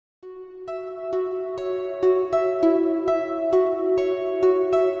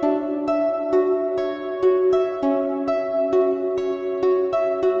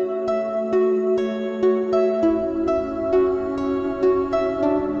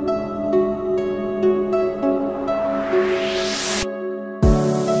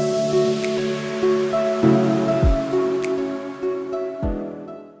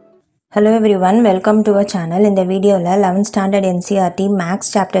Hello everyone, welcome to our channel. In the video, 11th standard NCERT Maths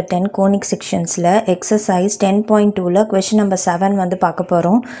chapter 10 Conic sections exercise 10.2 question number 7 வந்து பார்க்க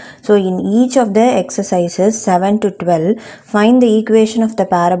போறோம். So in each of the exercises 7 to 12, find the equation of the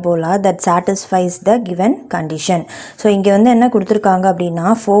parabola that satisfies the given condition. So இங்க வந்து என்ன கொடுத்திருக்காங்க அப்படினா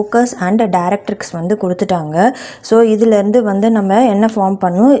focus and directrix வந்து கொடுத்துட்டாங்க. So இதில இருந்து வந்து நம்ம என்ன ஃபார்ம்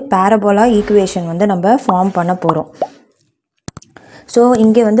பண்ணனும், parabola equation வந்து நம்ம ஃபார்ம் பண்ண போறோம். So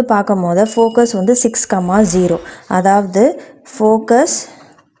இங்கே வந்து பார்க்கும்போது focus வந்து 6,0 அதாவது focus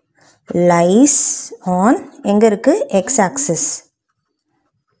lies on எங்க இருக்கு x axis.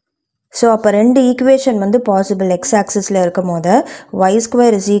 So அப்ப ரெண்டு ஈக்குவேஷன் வந்து பாசிபிள் x axisல இருக்கும்போது y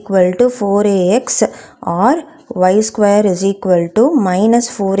square is equal to 4ax or y square is equal to minus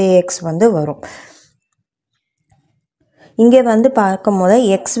 4ax வந்து வரும். இங்கே வந்து பார்க்கும்போது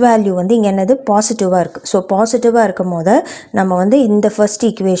x வேல்யூ வந்து இங்கே என்னது பாசிட்டிவாக இருக்குது. ஸோ பாசிட்டிவாக இருக்கும் போது நம்ம வந்து இந்த ஃபர்ஸ்ட்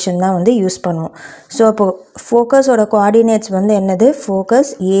ஈக்குவேஷன் தான் வந்து யூஸ் பண்ணுவோம். ஸோ அப்போது ஃபோக்கஸோட கோஆர்டினேட்ஸ் வந்து என்னது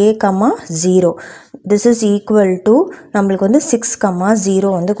focus a,0 this is equal to நம்மளுக்கு வந்து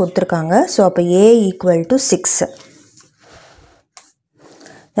 6,0 வந்து கொடுத்துருக்காங்க. ஸோ அப்போ a equal to 6.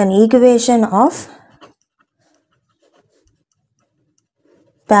 Then equation of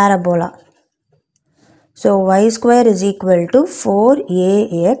parabola. So y square is equal to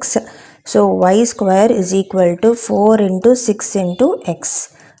 4ax. So y square is equal to 4 into 6 into x.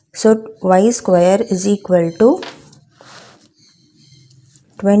 So y square is equal to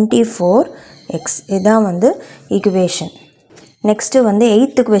 24x. இதான் வந்து equation. Next வந்து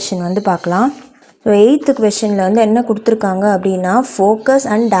 8th question வந்து பார்க்கலாம். So 8th questionல வந்து என்ன கொடுத்திருக்காங்க அப்படினா focus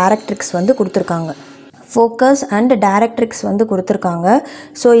and directrix வந்து கொடுத்திருக்காங்க. focus and directrix வந்து கொடுத்திருக்காங்க.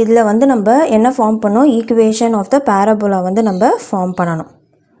 ஸோ இதில் வந்து நம்ம என்ன ஃபார்ம் பண்ணோம், ஈக்குவேஷன் ஆஃப் த பேரபோலா வந்து நம்ம ஃபார்ம் பண்ணணும்.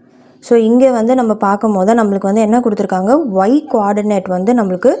 ஸோ இங்கே வந்து நம்ம பார்க்கும் போது நம்மளுக்கு வந்து என்ன கொடுத்துருக்காங்க, y கோஆர்டினேட் வந்து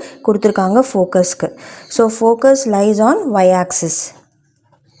நம்மளுக்கு கொடுத்துருக்காங்க ஃபோக்கஸ்க்கு. So focus lies on y axis.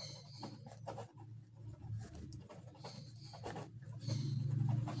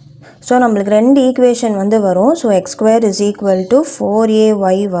 So நம்மளுக்கு ரெண்டு ஈக்குவேஷன் வந்து வரும். So x square is equal to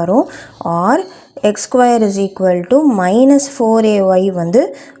 4ay வரும் R x square is equal to minus 4ay வந்து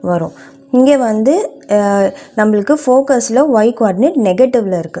வரும். இங்கே வந்து நம்மளுக்கு ஃபோக்கஸில் y கோஆர்டினேட்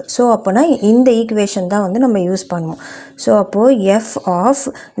நெகட்டிவில் இருக்குது. ஸோ அப்போனா இந்த ஈக்குவேஷன் தான் வந்து நம்ம யூஸ் பண்ணுவோம். ஸோ அப்போது f of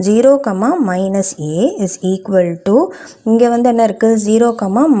 0, -a is equal to இங்கே வந்து என்ன இருக்குது 0,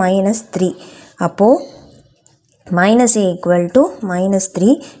 -3. அப்போது minus a equal to -3,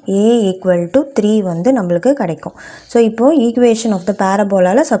 a equal to 3 வந்து நம்மளுக்கு கிடைக்கும். ஸோ இப்போது ஈக்குவேஷன் ஆஃப் த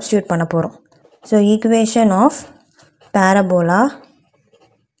பேரபோலாவில் சப்ஸ்டியூட் பண்ண போகிறோம். So equation of parabola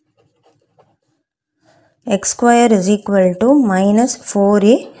x square is equal to minus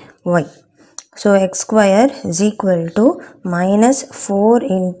 4ay. So x square is equal to minus 4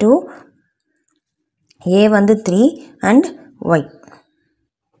 into a வந்து 3 and y.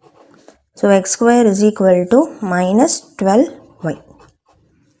 So x square is equal to minus 12y.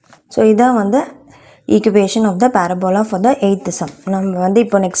 So இதான் வந்து equation of the parabola for the 8th sum. நம்ம வந்து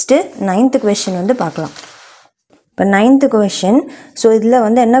இப்போ next 9th question வந்து பார்க்கலாம். இப்போ 9th question, so இதில்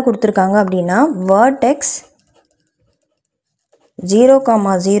வந்து என்ன கொடுத்துருக்காங்க அப்படின்னா vertex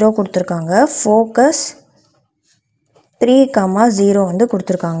 0,0 கொடுத்துருக்காங்க, ஃபோக்கஸ் 3,0 வந்து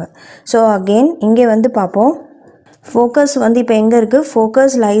கொடுத்துருக்காங்க. ஸோ அகெயின் இங்கே வந்து பார்ப்போம், ஃபோக்கஸ் வந்து இப்போ எங்கே இருக்குது,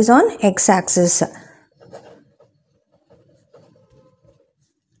 focus lies on x axis.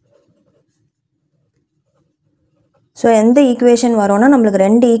 So எந்த ஈக்குவேஷன் வரும்னா நம்மளுக்கு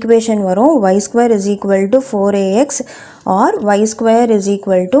ரெண்டு ஈக்குவேஷன் வரும், y square is equal to 4ax R y square is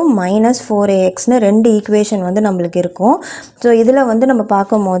equal to minus 4axனு ரெண்டு ஈக்குவேஷன் வந்து நம்மளுக்கு இருக்கும். ஸோ இதில் வந்து நம்ம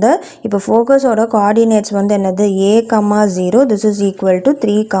பார்க்கும் போது இப்போ ஃபோக்கஸோட கோஆர்டினேட்ஸ் வந்து என்னது a,0 this is equal to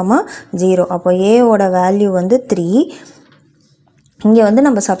 3,0. அப்போ a-ஓட வேல்யூ வந்து 3. இங்கே வந்து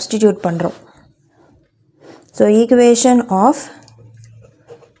நம்ம சப்ஸ்டிடியூட் பண்ணுறோம். So equation of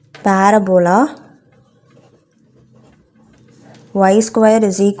parabola y square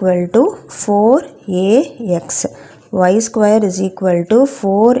is equal to 4ax. y square is equal to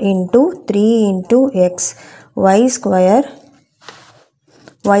 4 into 3 into x. y square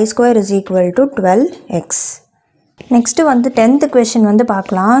is equal to 12x. Next வந்து 10th question வந்து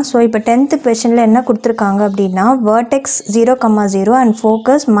பார்க்கலாம். So இப்போ 10th questionல என்ன கொடுத்துருக்காங்க அப்படின்னா vertex 0,0 and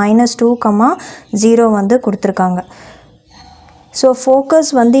focus minus 2,0 வந்து கொடுத்துருக்காங்க. So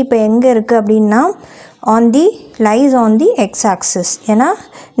focus வந்து இப்போ எங்கே இருக்குது அப்படின்னா lies on the x axis. ஏன்னா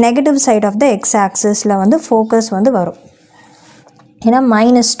negative side of the x axisல வந்து ஃபோக்கஸ் வந்து வரும். ஏன்னா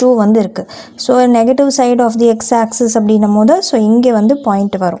 -2 வந்து இருக்குது. So negative side of the x axis அப்படின்னும் போது ஸோ இங்கே வந்து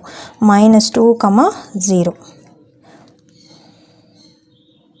பாயிண்ட் வரும் -2,0.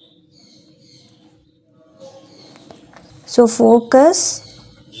 So focus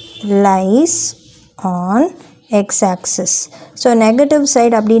lies on x-axis. So negative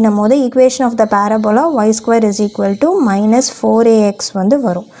side அப்படின்னும்போது equation of the parabola y square is equal to minus 4ax வந்து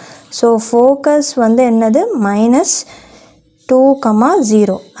வரும். So focus வந்து என்னது minus 2,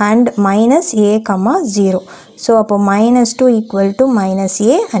 0 and minus a, 0. So அப்போ minus 2 equal to minus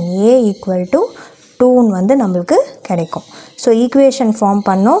a and a equal to 2 வந்து நம்மளுக்கு கிடைக்கும். So equation form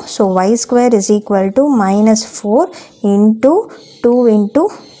பண்ணோம். So y square is equal to minus 4 into 2 into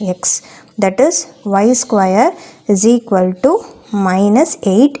x. That is y square is equal to minus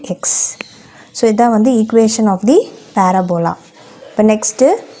 8x. So இதான் வந்து equation of the parabola. இப்போ next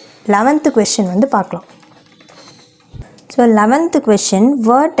 11th question வந்து பார்க்கலாம். So 11th question,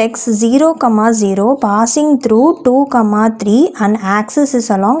 vertex 0, 0 passing through 2, 3 and axis is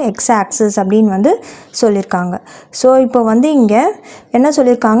along x-axis அப்படின்னு வந்து சொல்லியிருக்காங்க. So இப்போ வந்து இங்கே என்ன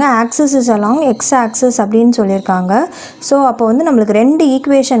சொல்லியிருக்காங்க, axis is along x-axis அப்படின்னு சொல்லியிருக்காங்க. ஸோ அப்போ வந்து நம்மளுக்கு ரெண்டு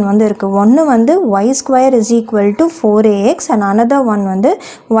ஈக்குவேஷன் வந்து இருக்குது. ஒன்று வந்து y square is equal to 4ax and another one வந்து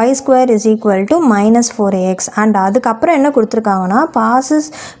y square is equal to minus 4ax and அதுக்கப்புறம் என்ன கொடுத்துருக்காங்கன்னா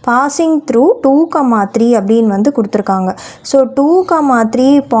passing through 2, 3 அப்படின்னு வந்து கொடுத்துருக்காங்க. ஸோ 2, 3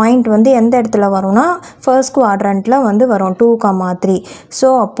 பாயிண்ட் வந்து எந்த இடத்துல வரும்னா ஃபர்ஸ்ட் குவாட்ரண்ட்டில் வந்து வரும் 2, 3. ஸோ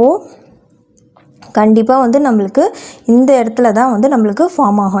அப்போது கண்டிப்பாக வந்து நம்மளுக்கு இந்த இடத்துல தான் வந்து நம்மளுக்கு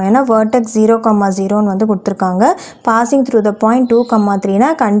ஃபார்ம் ஆகும். ஏன்னா வேர்டெக்ஸ் 0, 0ன்னு வந்து கொடுத்துருக்காங்க. பாசிங் த்ரூ த பாயிண்ட் 2, 3னா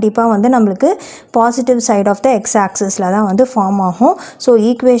கண்டிப்பாக வந்து நம்மளுக்கு positive side of the X ஆக்சிஸில் தான் வந்து ஃபார்ம் ஆகும். So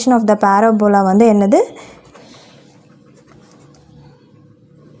equation of the parabola வந்து என்னது,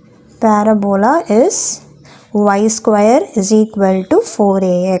 parabola is y square is equal to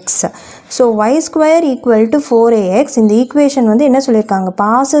 4ax. So y square equal to 4ax இந்த ஈக்குவேஷன் வந்து என்ன சொல்லியிருக்காங்க,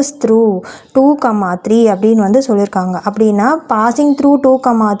 passes through 2, 3 அப்படின்னு வந்து சொல்லியிருக்காங்க. அப்படின்னா passing through 2,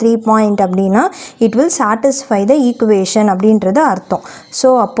 3 பாயிண்ட் அப்படின்னா it will satisfy the equation அப்படின்றது அர்த்தம்.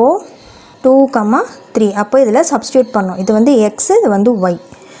 ஸோ அப்போது 2, 3 அப்போ இதில் சப்ஸ்டியூட் பண்ணோம். இது வந்து x, இது வந்து y.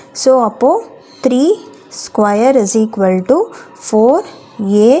 ஸோ அப்போது 3 square is equal to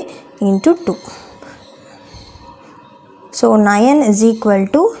 4a into 2. So 9 is equal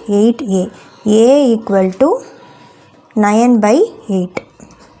to 8a. a equal to 9 by 8.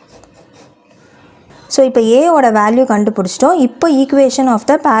 So இப்போ ஏவோட வேல்யூ கண்டுபிடிச்சிட்டோம். இப்போ ஈக்குவேஷன் ஆஃப்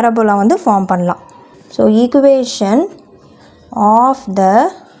த பேராபோலா வந்து ஃபார்ம் பண்ணலாம். So equation of the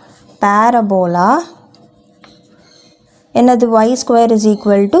parabola என்னது, y square is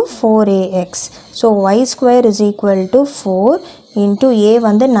equal to 4ax. So y square is equal to 4 into a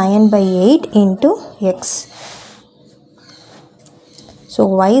வந்து 9 by 8 into x. So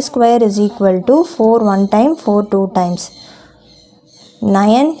y square is equal to 4 1 time, 4 2 times,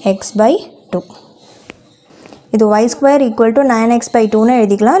 9x by 2. இது y square equal to 9x by 2னு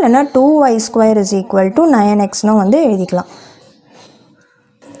எழுதிக்கலாம். இல்லைனா 2y square is equal to 9xனு வந்து எழுதிக்கலாம்.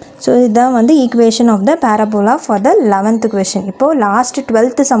 So இதுதான் வந்து equation of the parabola for the 11th question. இப்போது last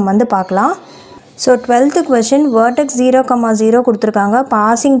 12th some வந்து பார்க்கலாம். ஸோ 12th question, vertex 0, 0 கொடுத்துருக்காங்க,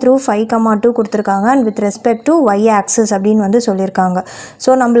 passing through 5, 2 கொடுத்துருக்காங்க and with respect to y axis அப்படின்னு வந்து சொல்லியிருக்காங்க. ஸோ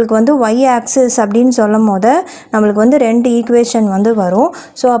நம்மளுக்கு வந்து y axis அப்படின்னு சொல்லும் போது நம்மளுக்கு வந்து ரெண்டு ஈக்குவேஷன் வந்து வரும்.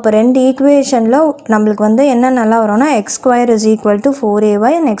 ஸோ அப்போ ரெண்டு ஈக்குவேஷனில் நம்மளுக்கு வந்து என்னென்னலாம் வரும்னா x square is equal to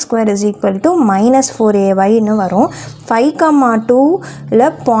 4ay and x square is equal to minus 4ayன்னு வரும். 5, 2ல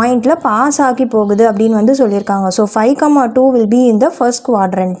பாயிண்டில் பாஸ் ஆகி போகுது அப்படின்னு வந்து சொல்லியிருக்காங்க. So 5, 2 will be in the first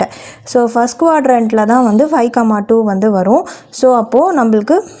quadrant. So first குவாட்ரண்ட்டில் தான் வந்து 5, 2 வந்து வரும். ஸோ அப்போது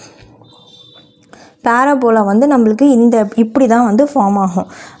நம்மளுக்கு பேராபோலா வந்து நம்மளுக்கு இந்த இப்படி தான் வந்து ஃபார்ம் ஆகும்.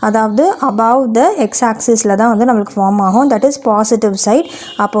 அதாவது அபவ் த எக்ஸ் ஆக்சிஸில் தான் வந்து நம்மளுக்கு ஃபார்ம் ஆகும். That is positive side.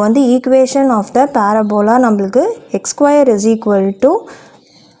 அப்போ வந்து ஈக்குவேஷன் ஆஃப் த பேராபோலா நம்மளுக்கு X square is equal to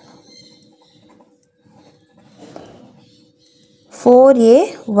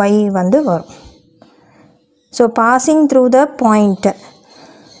 4ay வந்து வரும். So passing through the point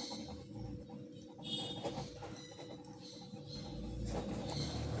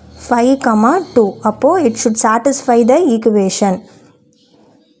 5, 2 அப்போது it should satisfy the equation.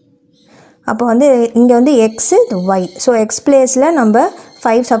 அப்போ வந்து இங்கே வந்து x, இது y. ஸோ x பிளேஸில் நம்ம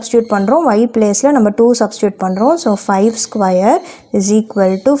 5 சப்ஸ்டியூட் பண்ணுறோம், y பிளேஸில் நம்ம 2 சப்ஸ்டியூட் பண்ணுறோம். So 5 square is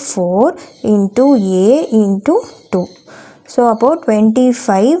equal to 4 into a into 2. So அப்போது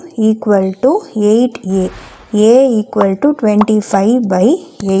 25 equal to 8a. a equal to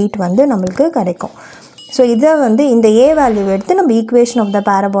 25/8 வந்து நம்மளுக்கு கிடைக்கும். ஸோ இதை வந்து இந்த a வேல்யூ எடுத்து நம்ம ஈக்குவேஷன் ஆஃப் த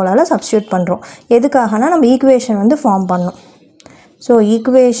பேராபோலாவில் சப்ஸ்டியூட் பண்ணுறோம். எதுக்காகனா நம்ம ஈக்குவேஷன் வந்து ஃபார்ம் பண்ணோம். So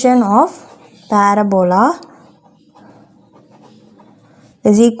equation of parabola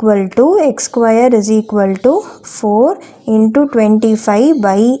is equal to x square is equal to 4 into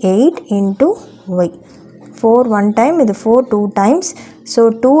 25/8 into y. 4 1 time, இது 4 2 times. So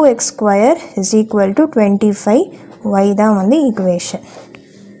 2x square is equal to 25. Y தான் வந்து equation.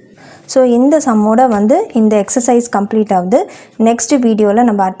 ஸோ இந்த சம்மோட வந்து இந்த எக்ஸசைஸ் கம்ப்ளீட் ஆகுது. நெக்ஸ்ட் வீடியோவில்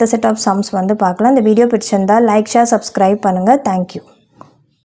நம்ம அடுத்த செட் ஆஃப் சம்ஸ் வந்து பார்க்கலாம். இந்த வீடியோ பிடிச்சிருந்தால் லைக் ஷேர் சப்ஸ்கிரைப் பண்ணுங்கள். தேங்க்யூ.